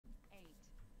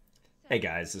Hey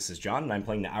guys, this is John, and I'm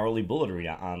playing the Hourly Bullet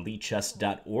Arena on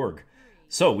lichess.org.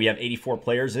 So we have 84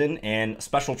 players in, and a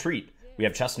special treat. We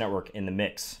have Chess Network in the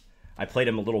mix. I played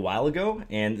him a little while ago,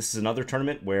 and this is another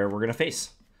tournament where we're going to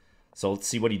face. So let's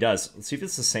see what he does. Let's see if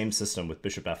it's the same system with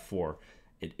Bishop f4.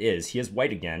 It is. He has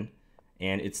white again,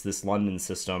 and it's this London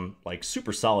system, like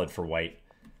super solid for white.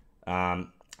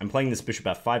 I'm playing this Bishop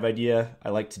f5 idea I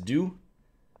like to do,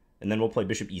 and then we'll play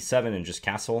Bishop e7 and just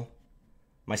castle.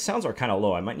 My sounds are kind of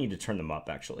low. I might need to turn them up,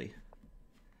 actually,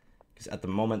 because at the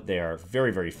moment they are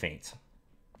very, very faint.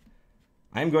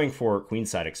 I'm going for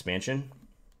queenside expansion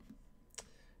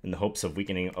in the hopes of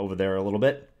weakening over there a little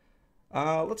bit.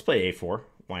 Let's play a4.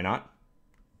 Why not?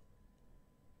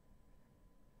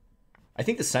 I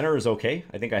think the center is okay.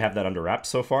 I think I have that under wraps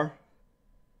so far.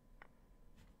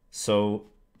 So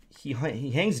he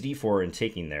hangs d4 and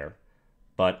taking there,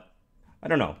 but I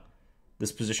don't know.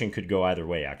 This position could go either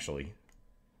way, actually.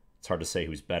 It's hard to say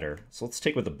who's better. So let's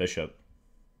take with the bishop.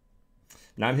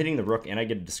 Now I'm hitting the rook, and I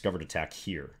get a discovered attack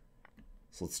here.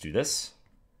 So let's do this.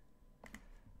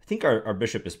 I think our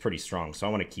bishop is pretty strong, so I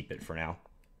want to keep it for now.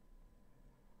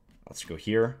 Let's go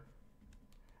here.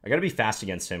 I got to be fast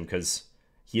against him because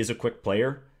he is a quick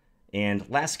player. And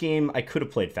last game, I could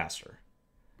have played faster.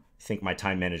 I think my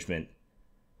time management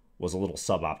was a little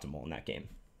suboptimal in that game.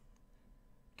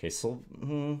 Okay, so,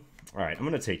 all right, I'm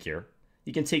going to take here.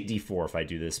 You can take d4 if I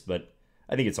do this, but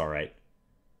I think it's all right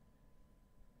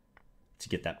to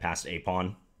get that past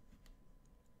a-pawn.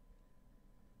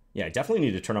 Yeah, I definitely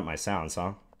need to turn up my sounds,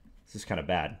 huh? This is kind of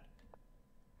bad.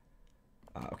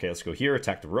 Okay, let's go here,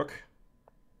 attack the rook.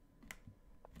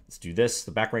 Let's do this.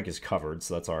 The back rank is covered,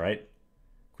 so that's all right.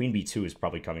 Queen b2 is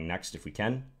probably coming next if we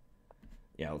can.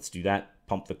 Yeah, let's do that.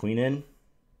 Pump the queen in.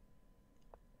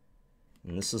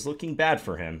 And this is looking bad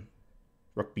for him.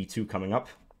 Rook b2 coming up.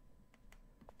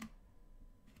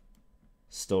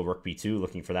 Still rook b2,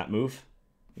 looking for that move.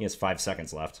 He has 5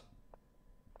 seconds left.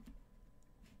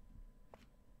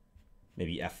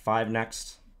 Maybe f5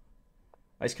 next.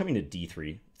 Oh, he's coming to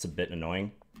d3. It's a bit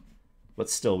annoying, but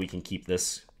still we can keep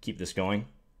this going.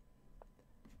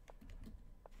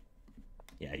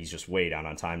 Yeah, he's just way down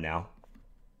on time now.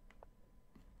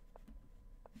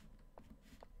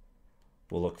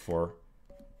 We'll look for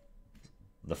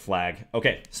the flag.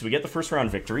 Okay, so we get the first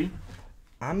round victory.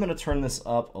 I'm going to turn this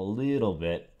up a little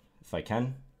bit, if I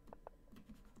can.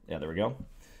 Yeah, there we go.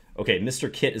 Okay,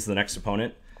 Mr. Kit is the next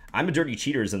opponent. I'm a Dirty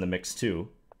Cheaters in the mix, too.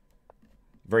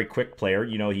 Very quick player.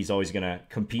 You know he's always going to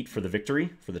compete for the victory,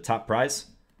 for the top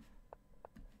prize.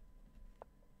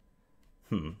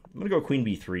 I'm going to go Queen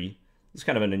b3. This is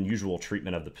kind of an unusual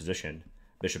treatment of the position.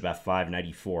 Bishop f5, knight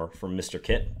e4 from Mr.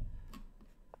 Kit.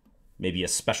 Maybe a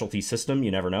specialty system,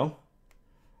 you never know.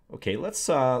 Okay, let's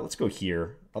go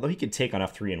here. Although he could take on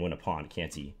f3 and win a pawn,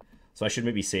 can't he? So I should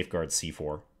maybe safeguard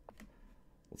c4.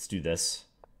 Let's do this.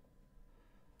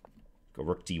 Go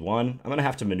rook d1. I'm going to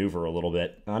have to maneuver a little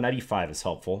bit. Knight e5 is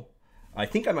helpful. I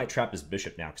think I might trap his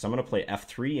bishop now, because I'm going to play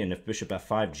f3, and if bishop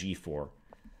f5, g4.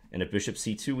 And if bishop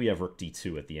c2, we have rook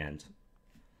d2 at the end.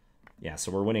 Yeah,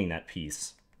 so we're winning that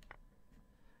piece.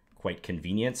 Quite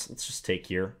convenient. Let's just take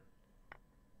here.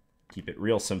 Keep it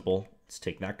real simple. Let's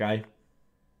take that guy.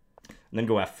 And then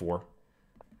go f4.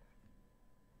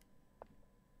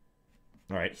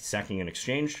 All right, he's sacking an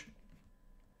exchange.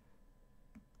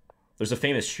 There's a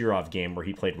famous Shirov game where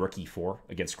he played rook e4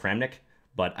 against Kramnik,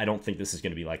 but I don't think this is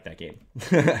going to be like that game.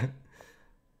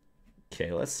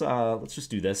 Okay, let's just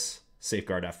do this.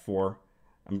 Safeguard f4.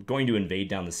 I'm going to invade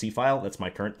down the c-file. That's my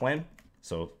current plan.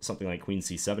 So something like queen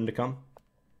c7 to come.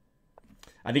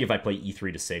 I think if I play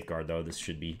e3 to safeguard, though, this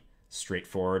should be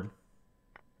straightforward.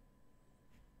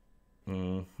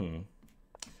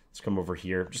 Let's come over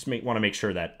here. Just want to make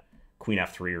sure that queen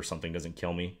f3 or something doesn't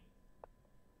kill me.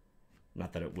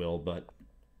 Not that it will, but...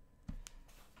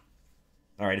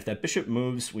 All right, if that bishop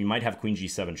moves, we might have queen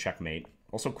g7 checkmate.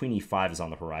 Also, queen e5 is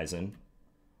on the horizon.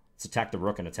 Let's attack the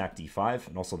rook and attack d5,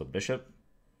 and also the bishop.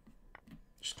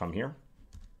 Just come here.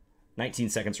 19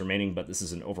 seconds remaining, but this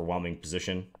is an overwhelming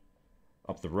position.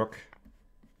 Up the rook.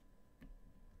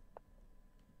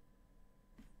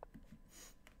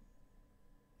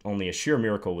 Only a sheer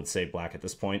miracle would save black at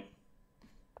this point.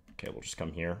 Okay, we'll just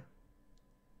come here.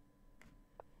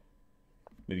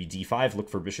 Maybe d5, look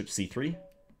for bishop c3.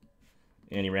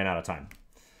 And he ran out of time.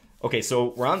 Okay,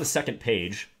 so we're on the second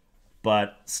page,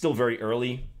 but still very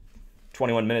early.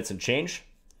 21 minutes and change.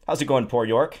 How's it going, Poor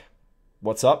York?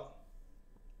 What's up?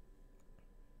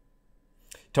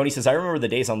 Tony says, I remember the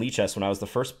days on lichess when I was the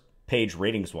first page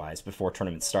ratings-wise before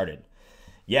tournaments started.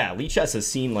 Yeah, lichess has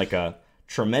seen like a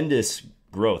tremendous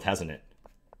growth, hasn't it?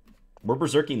 We're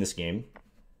berserking this game.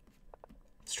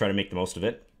 Let's try to make the most of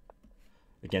it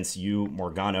against you,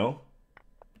 Morgano.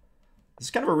 This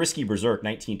is kind of a risky berserk,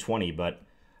 1920, but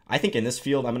I think in this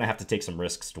field I'm going to have to take some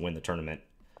risks to win the tournament.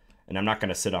 And I'm not going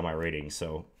to sit on my rating,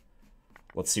 so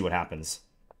let's see what happens.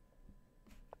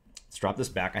 Let's drop this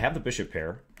back. I have the bishop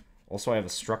pair. Also, I have a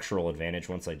structural advantage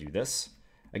once I do this.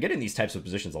 I get in these types of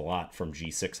positions a lot from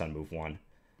g6 on move 1.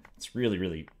 It's really,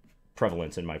 really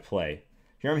prevalent in my play.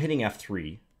 Here I'm hitting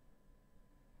f3.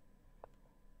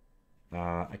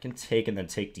 I can take and then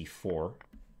take d4.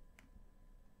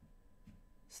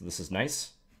 So this is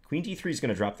nice. Queen d3 is going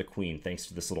to drop the queen thanks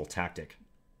to this little tactic.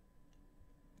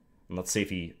 And let's see if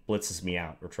he blitzes me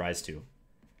out or tries to.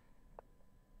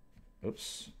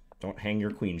 Oops. Don't hang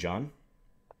your queen, John.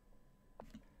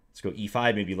 Let's go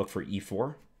e5, maybe look for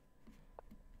e4.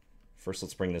 First,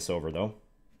 let's bring this over, though.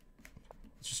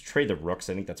 Let's just trade the rooks.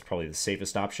 I think that's probably the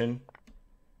safest option.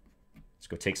 Let's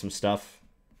go take some stuff.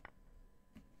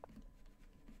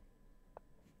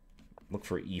 Look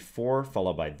for e4,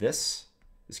 followed by this.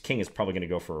 This king is probably going to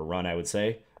go for a run, I would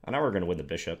say. And now we're going to win the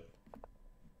bishop.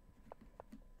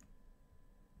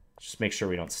 Just make sure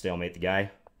we don't stalemate the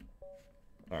guy.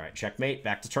 All right, checkmate.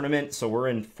 Back to tournament. So we're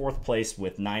in 4th place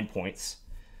with 9 points.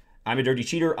 I'm a dirty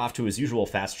cheater, off to his usual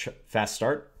fast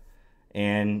start.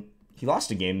 And he lost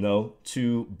a game, though,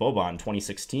 to Boban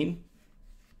 2016.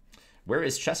 Where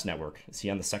is Chess Network? Is he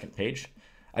on the 2nd page?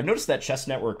 I've noticed that Chess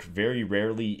Network very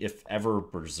rarely, if ever,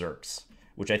 berserks,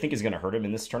 which I think is going to hurt him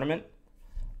in this tournament,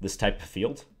 this type of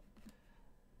field.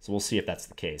 So we'll see if that's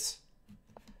the case.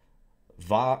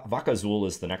 Vaca Azul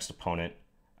is the next opponent.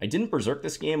 I didn't berserk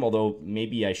this game, although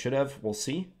maybe I should have. We'll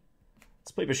see.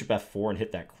 Let's play bishop f4 and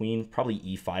hit that queen. Probably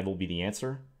e5 will be the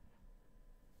answer.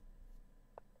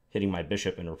 Hitting my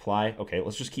bishop in reply. Okay,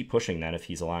 let's just keep pushing then if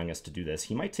he's allowing us to do this.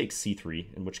 He might take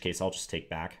c3, in which case I'll just take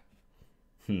back.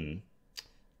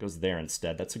 Goes there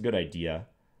instead. That's a good idea.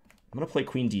 I'm going to play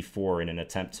queen d4 in an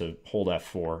attempt to hold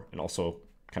f4 and also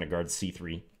kind of guard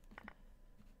c3. You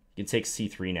can take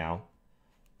c3 now.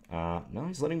 No,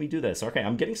 he's letting me do this. Okay,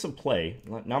 I'm getting some play.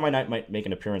 Now my knight might make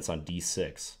an appearance on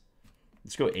d6.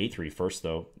 Let's go a3 first,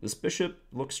 though. This bishop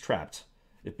looks trapped.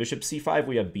 If bishop c5,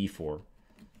 we have b4.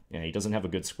 Yeah, he doesn't have a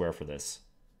good square for this.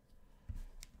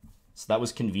 So that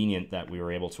was convenient that we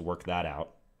were able to work that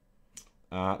out.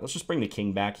 Let's just bring the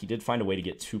king back. He did find a way to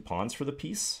get 2 pawns for the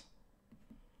piece.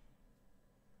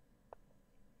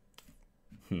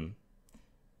 Let's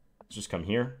just come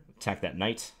here, attack that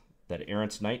knight, that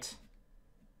errant knight.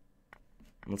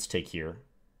 Let's take here,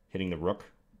 hitting the rook.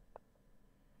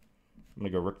 I'm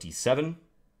going to go rook d7.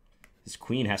 His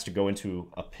queen has to go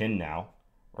into a pin now,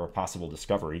 or a possible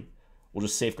discovery. We'll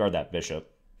just safeguard that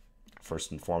bishop,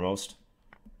 first and foremost.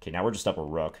 Okay, now we're just up a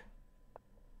rook.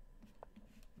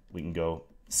 We can go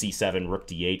c7, rook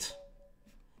d8,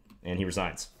 and he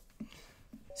resigns.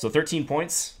 So 13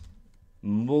 points.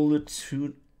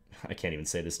 I can't even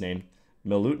say this name.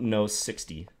 Milutino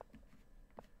 60.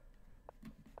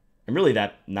 I'm really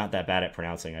not that bad at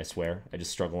pronouncing, I swear. I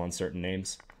just struggle on certain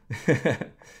names. Okay,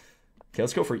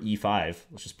 let's go for e5.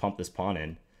 Let's just pump this pawn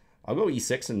in. I'll go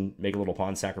e6 and make a little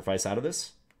pawn sacrifice out of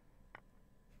this.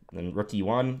 And then rook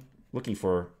e1, looking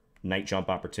for knight jump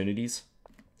opportunities.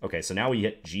 Okay, so now we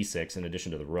hit g6 in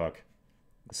addition to the rook.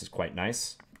 This is quite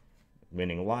nice.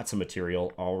 Winning lots of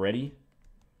material already.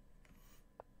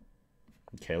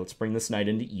 Okay, let's bring this knight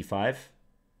into e5.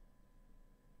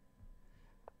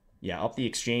 Yeah, up the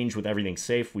exchange with everything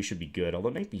safe, we should be good. Although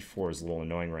knight b4 is a little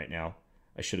annoying right now.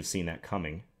 I should have seen that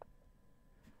coming.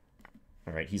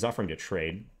 All right, he's offering to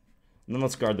trade. And then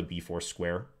let's guard the b4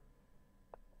 square.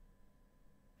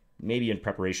 Maybe in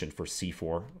preparation for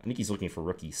c4. I think he's looking for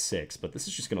rook e6, but this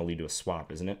is just going to lead to a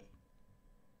swap, isn't it?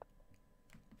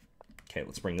 Okay,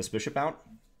 let's bring this bishop out.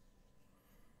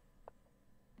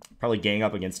 Probably gang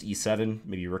up against e7,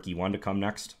 maybe rook e1 to come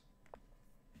next.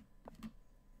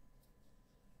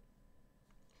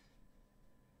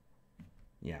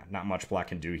 Yeah, not much black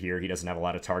can do here. He doesn't have a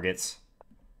lot of targets.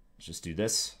 Let's just do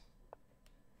this.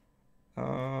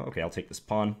 Okay, I'll take this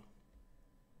pawn.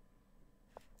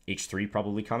 h3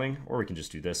 probably coming, or we can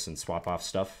just do this and swap off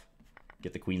stuff.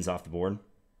 Get the queens off the board.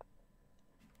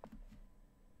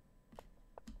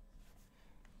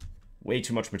 Way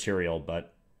too much material,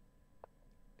 but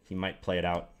he might play it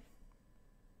out.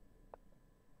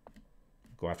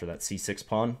 Go after that c6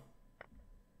 pawn.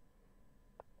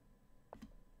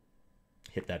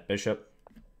 Hit that bishop.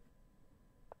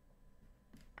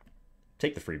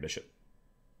 Take the free bishop.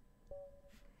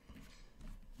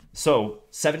 So,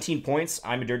 17 points.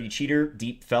 I'm a dirty cheater.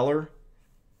 Deep feller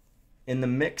in the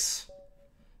mix.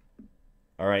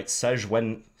 All right,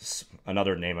 Sejwen,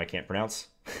 another name I can't pronounce.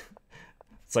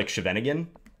 It's like Shevenigan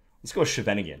Let's go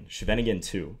Scheveningen. Scheveningen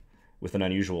 2 with an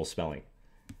unusual spelling.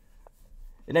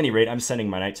 At any rate, I'm sending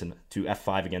my knight to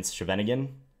f5 against Scheveningen.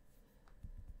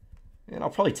 And I'll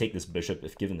probably take this bishop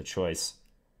if given the choice.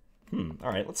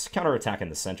 Alright, let's counterattack in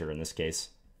the center in this case.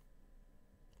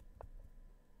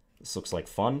 This looks like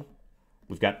fun.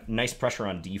 We've got nice pressure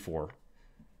on d4.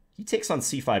 He takes on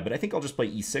c5, but I think I'll just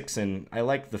play e6, and I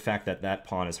like the fact that that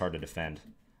pawn is hard to defend,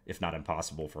 if not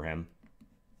impossible for him.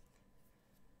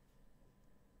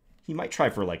 He might try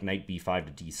for like knight b5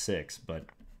 to d6, but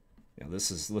you know, this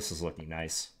is looking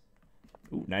nice.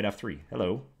 Ooh, knight f3.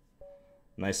 Hello.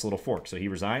 Nice little fork. So he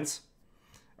resigns.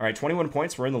 All right, 21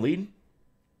 points. We're in the lead.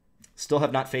 Still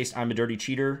have not faced I'm a Dirty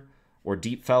Cheater or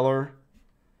Deep Feller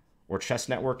or Chess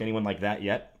Network, anyone like that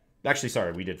yet. Actually,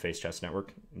 sorry, we did face Chess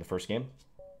Network in the first game.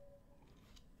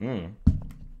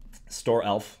 Store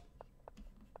Elf.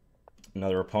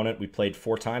 Another opponent we played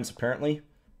 4 times, apparently.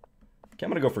 Okay,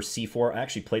 I'm going to go for c4. I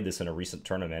actually played this in a recent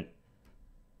tournament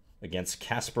against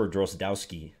Kasper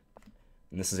Drozdowski.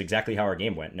 And this is exactly how our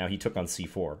game went. Now he took on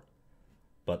c4.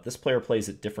 But this player plays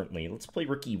it differently. Let's play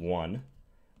rook e1.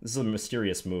 This is a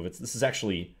mysterious move. This is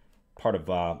actually part of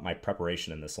my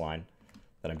preparation in this line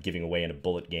that I'm giving away in a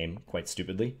bullet game, quite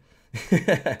stupidly.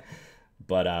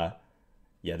 But,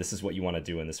 yeah, this is what you want to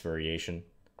do in this variation.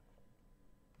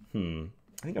 I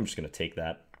think I'm just going to take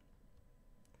that.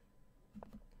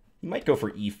 He might go for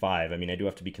e5. I mean, I do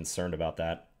have to be concerned about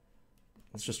that.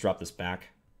 Let's just drop this back.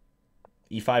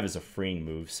 e5 is a freeing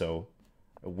move, so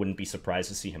I wouldn't be surprised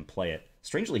to see him play it.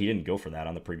 Strangely, he didn't go for that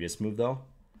on the previous move, though.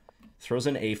 Throws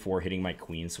in a4, hitting my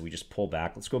queen, so we just pull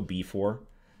back. Let's go b4.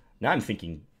 Now I'm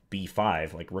thinking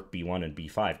b5, like rook b1 and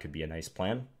b5 could be a nice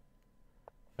plan.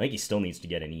 I think he still needs to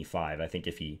get an e5. I think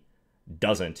if he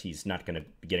doesn't, he's not going to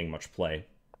be getting much play.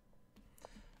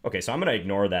 Okay, so I'm going to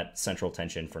ignore that central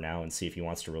tension for now and see if he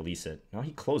wants to release it. Now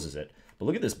he closes it. But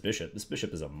look at this bishop. This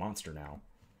bishop is a monster now.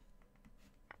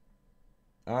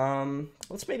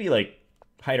 Let's maybe, like,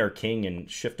 hide our king and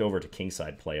shift over to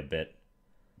kingside play a bit.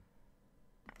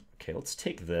 Okay, let's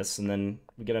take this, and then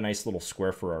we get a nice little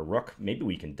square for our rook. Maybe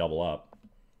we can double up.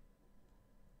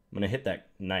 I'm going to hit that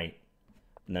knight,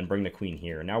 and then bring the queen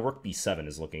here. Now rook b7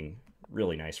 is looking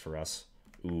really nice for us.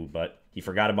 Ooh, but he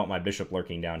forgot about my bishop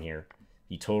lurking down here.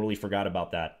 He totally forgot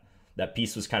about that. That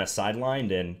piece was kind of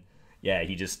sidelined, and yeah,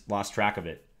 he just lost track of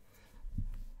it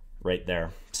right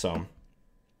there. So,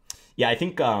 yeah, I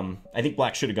think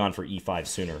black should have gone for e5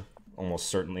 sooner, almost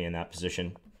certainly in that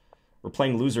position. We're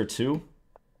playing loser 2.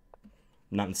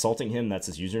 I'm not insulting him, that's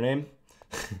his username.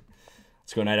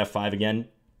 Let's go knight f5 again.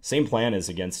 Same plan as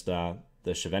against the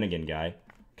Scheveningen guy.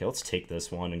 Okay, let's take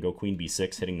this one and go queen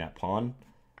b6, hitting that pawn.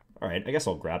 All right, I guess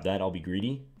I'll grab that. I'll be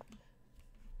greedy.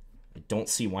 I don't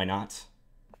see why not.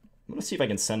 I'm going to see if I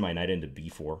can send my knight into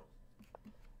b4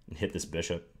 and hit this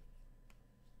bishop.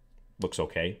 Looks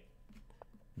okay.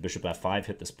 Bishop f5,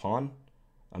 hit this pawn.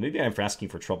 Maybe I'm asking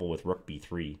for trouble with rook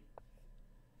b3.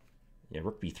 Yeah,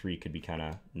 rook b3 could be kind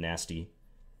of nasty.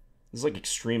 This is like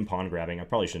extreme pawn grabbing. I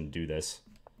probably shouldn't do this.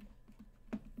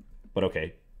 But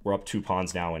okay, we're up 2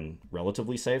 pawns now and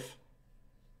relatively safe.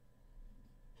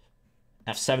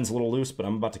 f7's a little loose, but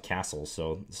I'm about to castle,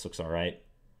 so this looks all right.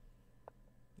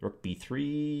 Rook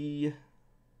b3. Okay,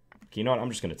 you know what? I'm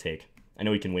just going to take. I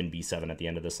know he can win b7 at the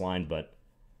end of this line, but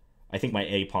I think my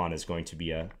a pawn is going to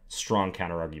be a strong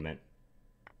counter-argument.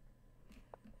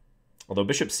 Although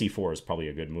bishop c4 is probably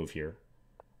a good move here.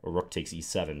 Or rook takes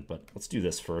e7, but let's do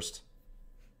this first.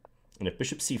 And if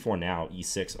bishop c4 now,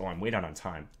 e6... Oh, I'm way down on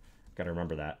time. Got to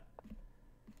remember that.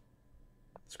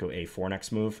 Let's go a4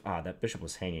 next move. Ah, that bishop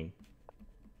was hanging.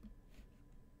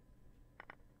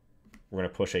 We're going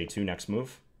to push a2 next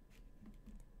move.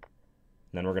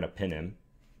 And then we're going to pin him.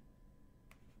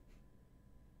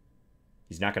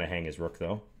 He's not going to hang his rook,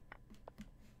 though.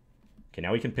 Okay,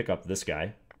 now we can pick up this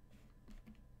guy.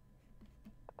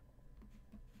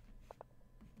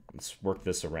 Let's work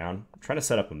this around. I'm trying to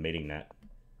set up a mating net.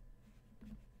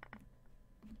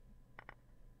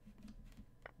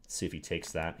 Let's see if he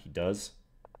takes that. He does.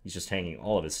 He's just hanging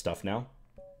all of his stuff now.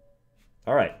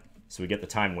 All right, so we get the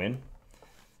time win.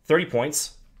 30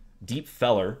 points. Deep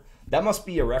Feller. That must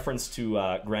be a reference to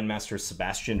Grandmaster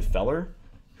Sebastian Feller,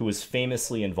 who was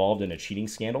famously involved in a cheating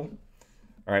scandal.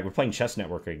 All right, we're playing Chess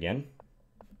Network again.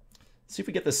 Let's see if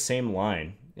we get the same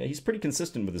line. Yeah, he's pretty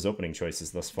consistent with his opening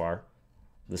choices thus far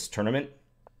this tournament.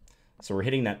 So we're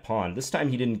hitting that pawn. This time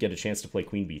he didn't get a chance to play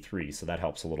queen b3, so that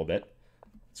helps a little bit.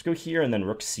 Let's go here and then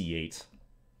rook c8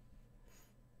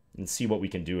 and see what we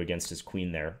can do against his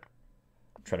queen there.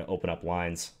 Try to open up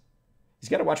lines. He's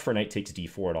got to watch for knight takes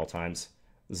d4 at all times.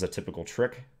 This is a typical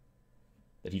trick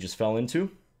that he just fell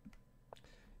into.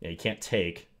 Yeah, he can't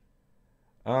take.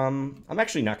 I'm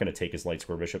actually not going to take his light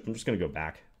square bishop. I'm just going to go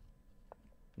back.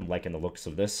 I'm liking the looks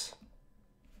of this.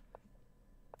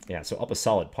 Yeah, so up a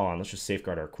solid pawn. Let's just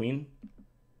safeguard our queen.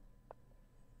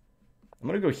 I'm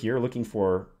going to go here looking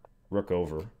for rook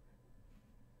over.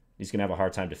 He's going to have a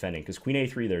hard time defending because queen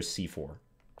a3, there's c4.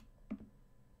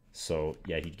 So,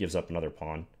 yeah, he gives up another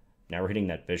pawn. Now we're hitting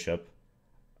that bishop.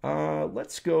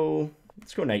 Let's go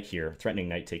knight here. Threatening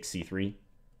knight takes c3.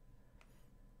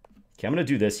 Okay, I'm going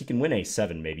to do this. He can win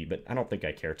a7 maybe, but I don't think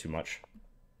I care too much.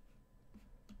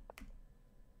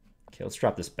 Okay, let's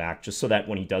drop this back just so that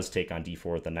when he does take on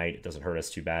d4 with the knight, it doesn't hurt us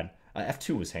too bad.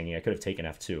 f2 was hanging. I could have taken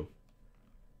f2.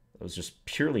 It was just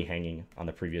purely hanging on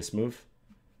the previous move.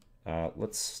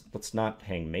 Let's not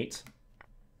hang mate.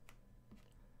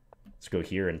 Let's go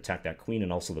here and attack that queen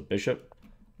and also the bishop.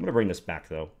 I'm going to bring this back,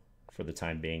 though, for the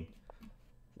time being.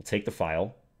 We'll take the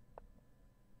file.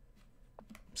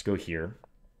 Let's go here.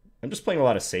 I'm just playing a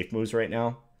lot of safe moves right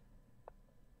now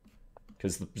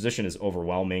because the position is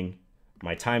overwhelming.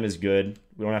 My time is good.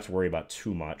 We don't have to worry about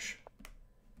too much.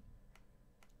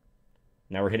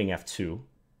 Now we're hitting f2.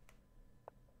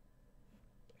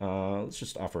 Let's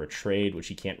just offer a trade, which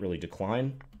he can't really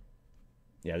decline.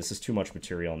 Yeah, this is too much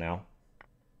material now.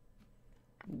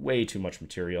 Way too much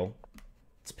material.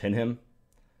 Let's pin him.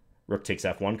 Rook takes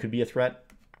f1 could be a threat.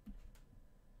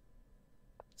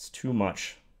 It's too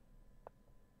much.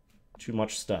 Too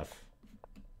much stuff.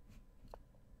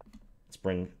 Let's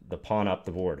bring the pawn up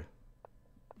the board.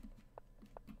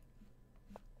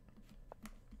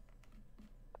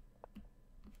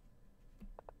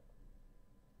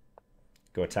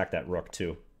 Go attack that rook,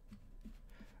 too.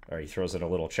 All right, he throws in a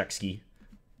little check ski.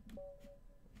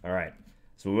 All right,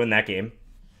 so we win that game.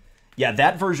 Yeah,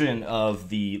 that version of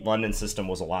the London system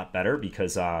was a lot better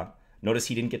because notice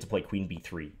he didn't get to play queen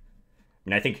b3. I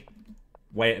mean, I think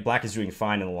black is doing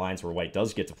fine in the lines where white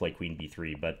does get to play queen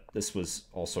b3, but this was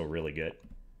also really good.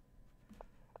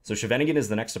 So Scheveningen is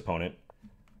the next opponent.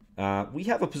 We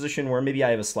have a position where maybe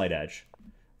I have a slight edge.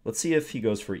 Let's see if he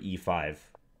goes for e5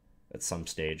 at some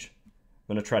stage.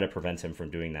 I'm going to try to prevent him from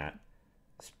doing that.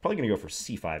 He's probably going to go for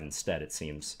c5 instead, it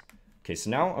seems. Okay, so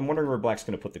now I'm wondering where black's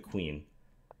going to put the queen.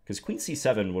 Because queen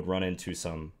c7 would run into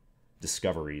some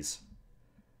discoveries.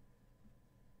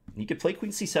 You could play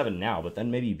queen c7 now, but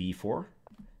then maybe b4.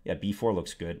 Yeah, b4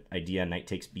 looks good. Idea, knight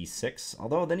takes b6.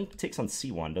 Although then he takes on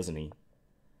c1, doesn't he?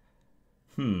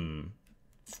 Okay, I'm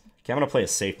going to play a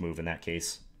safe move in that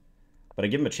case. But I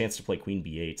give him a chance to play queen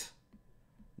b8.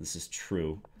 This is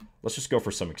true. Let's just go for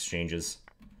some exchanges.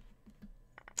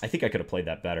 I think I could have played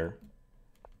that better.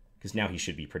 Because now he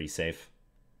should be pretty safe.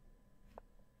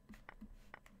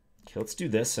 Okay, let's do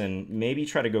this and maybe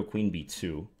try to go queen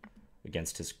b2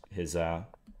 against his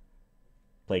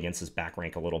play against his back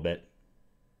rank a little bit.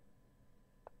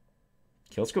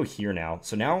 Okay, let's go here now.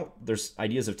 So now there's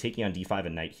ideas of taking on d5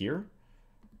 and knight here.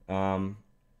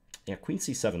 Yeah, queen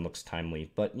c7 looks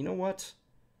timely, but you know what?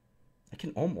 I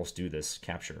can almost do this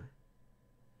capture.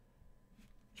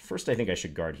 First, I think I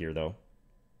should guard here, though.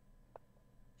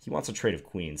 He wants a trade of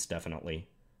queens, definitely.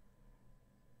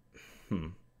 I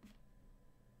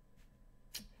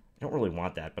don't really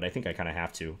want that, but I think I kind of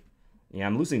have to. Yeah,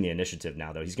 I'm losing the initiative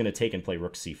now, though. He's going to take and play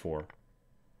rook c4.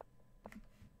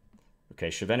 Okay,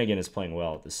 Scheveningen is playing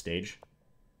well at this stage.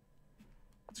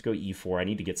 Let's go e4. I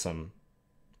need to get some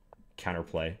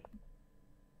counterplay.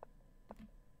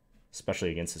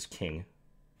 Especially against his king.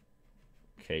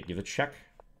 Okay, give a check.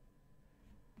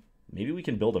 Maybe we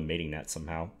can build a mating net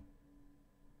somehow.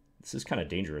 This is kind of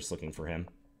dangerous looking for him.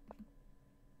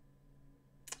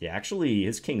 Yeah, actually,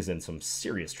 his king's in some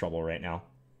serious trouble right now.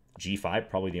 g5,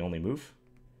 probably the only move.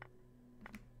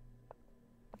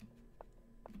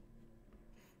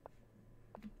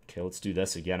 Okay, let's do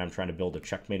this again. I'm trying to build a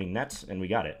checkmating net, and we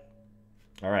got it.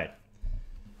 All right.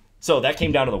 So that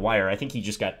came down to the wire. I think he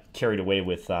just got carried away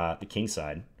with the king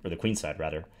side, or the queen side,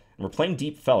 rather. And we're playing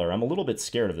Deep Feller. I'm a little bit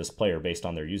scared of this player based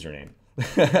on their username.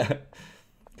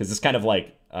 Because it's kind of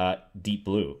like Deep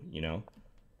Blue, you know?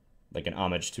 Like an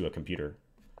homage to a computer.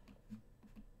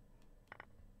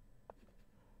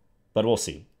 But we'll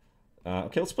see.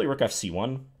 Okay, let's play rook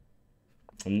fc1.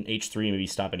 And h3, maybe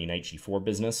stop any knight g4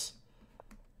 business.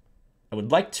 I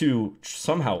would like to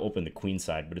somehow open the queen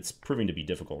side, but it's proving to be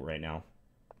difficult right now.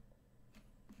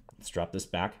 Let's drop this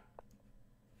back.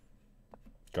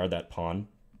 Guard that pawn.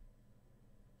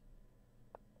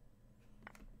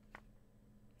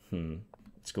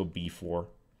 Let's go b4.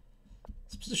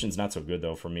 This position's not so good,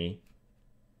 though, for me.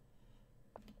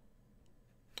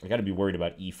 I got to be worried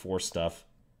about e4 stuff.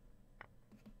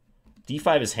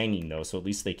 d5 is hanging, though, so at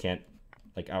least they can't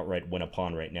like outright win a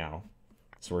pawn right now.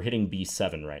 So we're hitting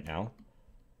b7 right now.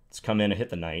 Let's come in and hit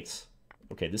the knights.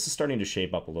 Okay, this is starting to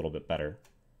shape up a little bit better.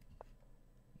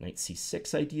 Knight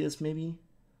c6 ideas, maybe?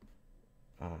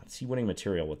 Is he winning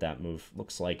material with that move?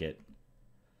 Looks like it.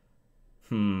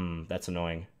 That's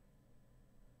annoying.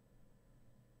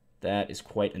 That is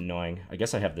quite annoying. I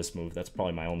guess I have this move. That's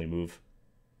probably my only move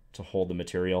to hold the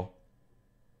material.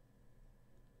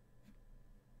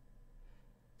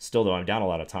 Still, though, I'm down a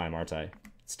lot of time, aren't I?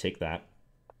 Let's take that.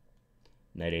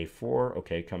 Knight a4.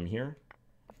 Okay, come here.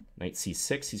 Knight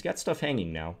c6. He's got stuff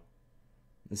hanging now.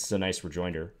 This is a nice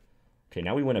rejoinder. Okay,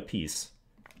 now we win a piece.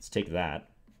 Let's take that.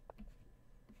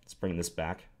 Let's bring this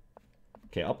back.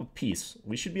 Okay, up a piece.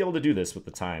 We should be able to do this with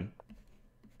the time.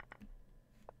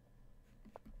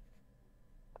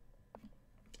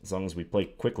 As long as we play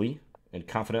quickly and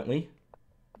confidently.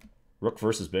 Rook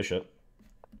versus bishop.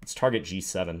 Let's target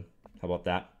g7. How about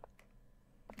that?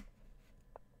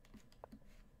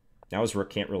 Now his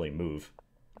rook can't really move.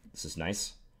 This is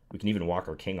nice. We can even walk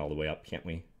our king all the way up, can't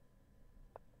we?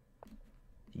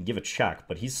 He can give a check,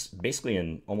 but he's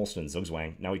basically almost in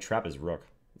zugzwang. Now we trap his rook.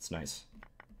 It's nice.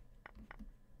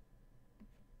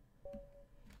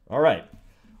 All right.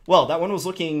 Well, that one was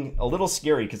looking a little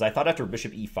scary because I thought after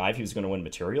bishop e5 he was going to win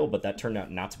material, but that turned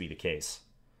out not to be the case.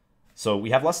 So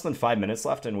we have less than 5 minutes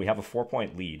left, and we have a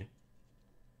 4-point lead.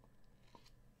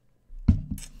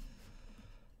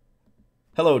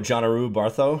 Hello, Jonaru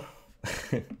Bartho.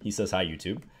 He says, hi,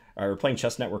 YouTube. All right, we're playing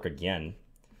Chess Network again.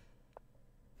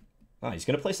 He's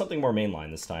going to play something more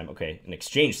mainline this time. Okay, an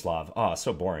exchange Slav.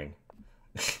 So boring.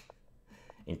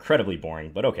 Incredibly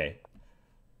boring, but okay.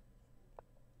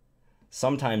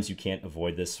 Sometimes you can't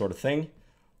avoid this sort of thing.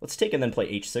 Let's take and then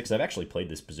play h6. I've actually played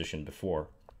this position before.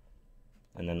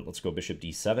 And then let's go bishop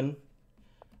d7.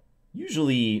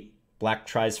 Usually, black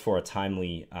tries for a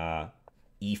timely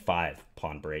e5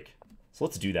 pawn break. So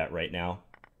let's do that right now.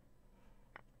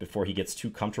 Before he gets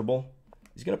too comfortable.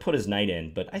 He's going to put his knight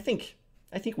in, but I think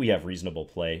we have reasonable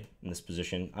play in this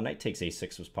position. A knight takes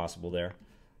a6 was possible there.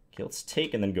 Okay, let's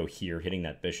take and then go here, hitting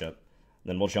that bishop.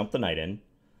 Then we'll jump the knight in.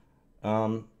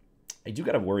 I do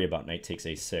got to worry about knight takes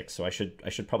a6, so I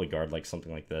should probably guard like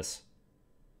something like this.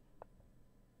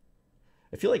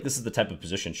 I feel like this is the type of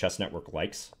position Chess Network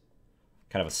likes.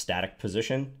 Kind of a static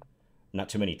position. Not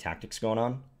too many tactics going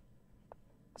on.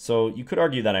 So you could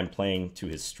argue that I'm playing to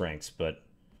his strengths, but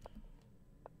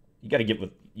you got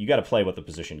to play what the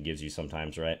position gives you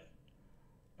sometimes, right?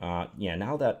 Yeah,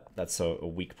 now that's a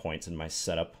weak point in my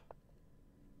setup.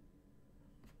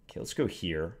 Okay, let's go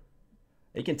here.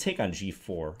 He can take on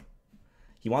g4.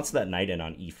 He wants that knight in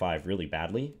on e5 really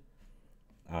badly.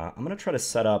 I'm going to try to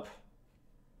set up...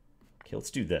 Okay,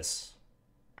 let's do this.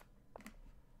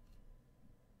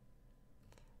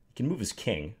 He can move his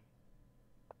king.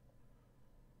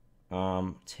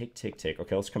 Take.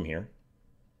 Okay, let's come here.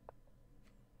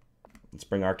 Let's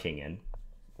bring our king in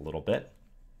a little bit.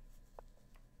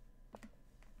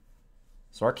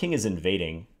 So our king is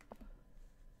invading.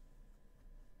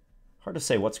 Hard to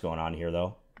say what's going on here,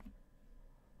 though.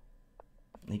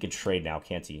 He can trade now,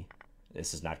 can't he?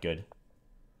 This is not good.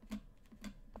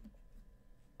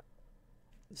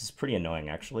 This is pretty annoying,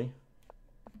 actually.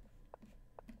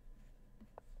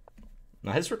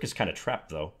 Now, his rook is kind of trapped,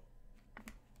 though.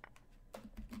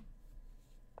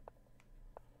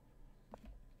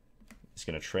 He's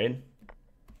going to trade.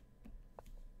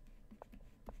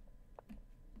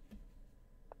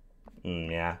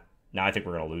 Yeah. Now I think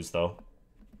we're going to lose, though.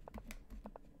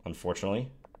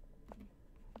 Unfortunately.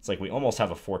 It's like we almost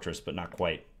have a fortress, but not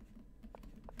quite.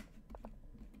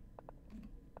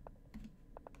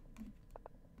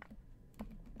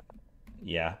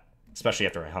 Yeah. Especially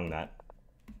after I hung that.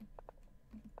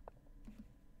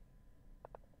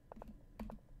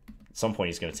 At some point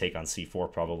he's going to take on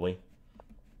c4, probably.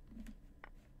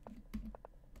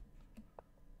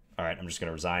 Alright, I'm just going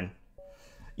to resign.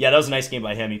 Yeah, that was a nice game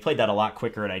by him. He played that a lot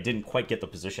quicker, and I didn't quite get the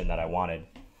position that I wanted.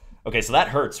 Okay, so that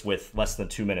hurts with less than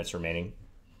 2 minutes remaining.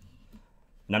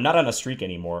 And I'm not on a streak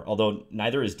anymore, although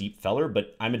neither is Deep Feller,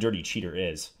 but I'm a Dirty Cheater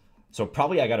is. So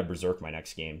probably I got to berserk my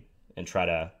next game and try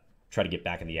to get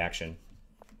back in the action.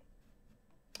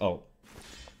 Oh.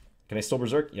 Can I still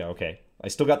berserk? Yeah, okay. I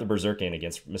still got the berserk in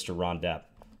against Mr. Ron Depp.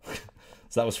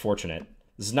 So that was fortunate.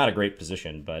 This is not a great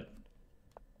position, but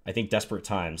I think desperate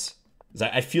times.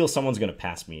 I feel someone's going to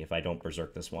pass me if I don't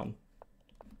berserk this one.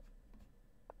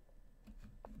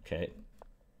 Okay.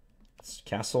 It's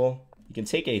castle. He can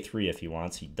take a3 if he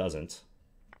wants. He doesn't.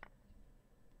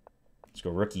 Let's go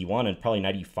rook e1 and probably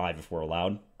knight e5 if we're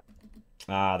allowed.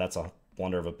 That's a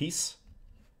blunder of a piece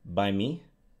by me.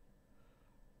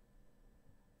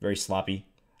 Very sloppy.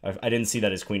 I didn't see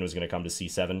that his queen was going to come to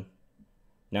c7.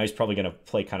 Now he's probably going to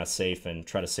play kind of safe and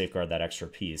try to safeguard that extra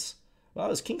piece. Well,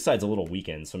 his king side's a little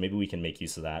weakened, so maybe we can make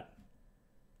use of that.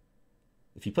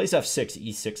 If he plays f6,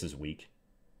 e6 is weak.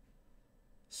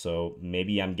 So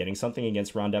maybe I'm getting something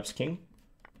against Ron Depp's king.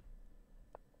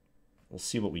 We'll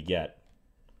see what we get.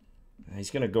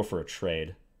 He's going to go for a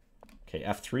trade. Okay,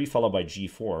 f3 followed by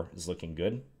g4 is looking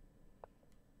good.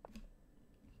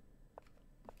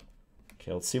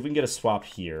 Okay, let's see if we can get a swap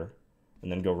here. And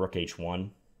then go rook h1.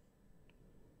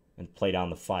 And play down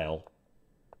the file.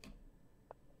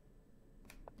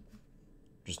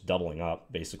 Just doubling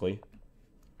up, basically.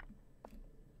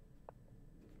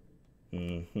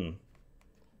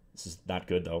 This is not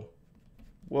good, though.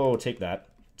 Whoa, take that.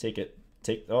 Take it.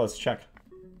 Take... Oh, it's check.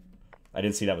 I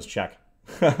didn't see that was check.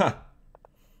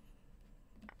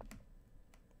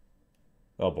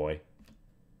 Oh, boy.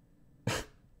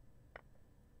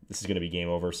 This is going to be game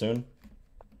over soon.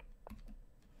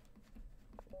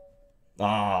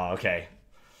 Oh, okay.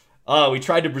 Oh, we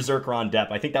tried to berserk Ron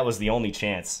Depp. I think that was the only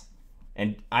chance.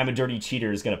 And I'm a Dirty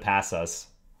Cheater is going to pass us.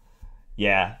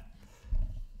 Yeah.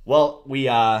 Well, we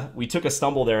took a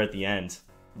stumble there at the end,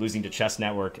 losing to Chess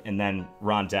Network and then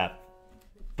Ron Depp.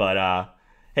 But,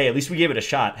 hey, at least we gave it a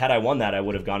shot. Had I won that, I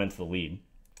would have gone into the lead.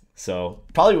 So,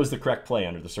 probably was the correct play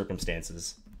under the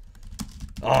circumstances.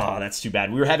 Oh, that's too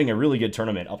bad. We were having a really good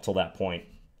tournament up till that point.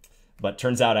 But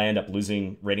turns out I end up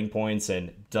losing rating points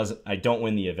and I don't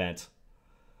win the event.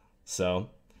 So,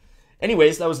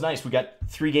 anyways, that was nice. We got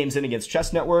 3 games in against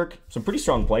Chess Network. Some pretty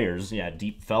strong players. Yeah,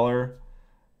 Deep Feller.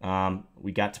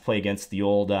 We got to play against the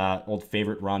old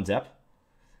favorite Ron Depp.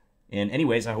 And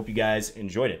anyways, I hope you guys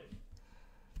enjoyed it.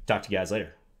 Talk to you guys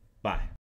later. Bye.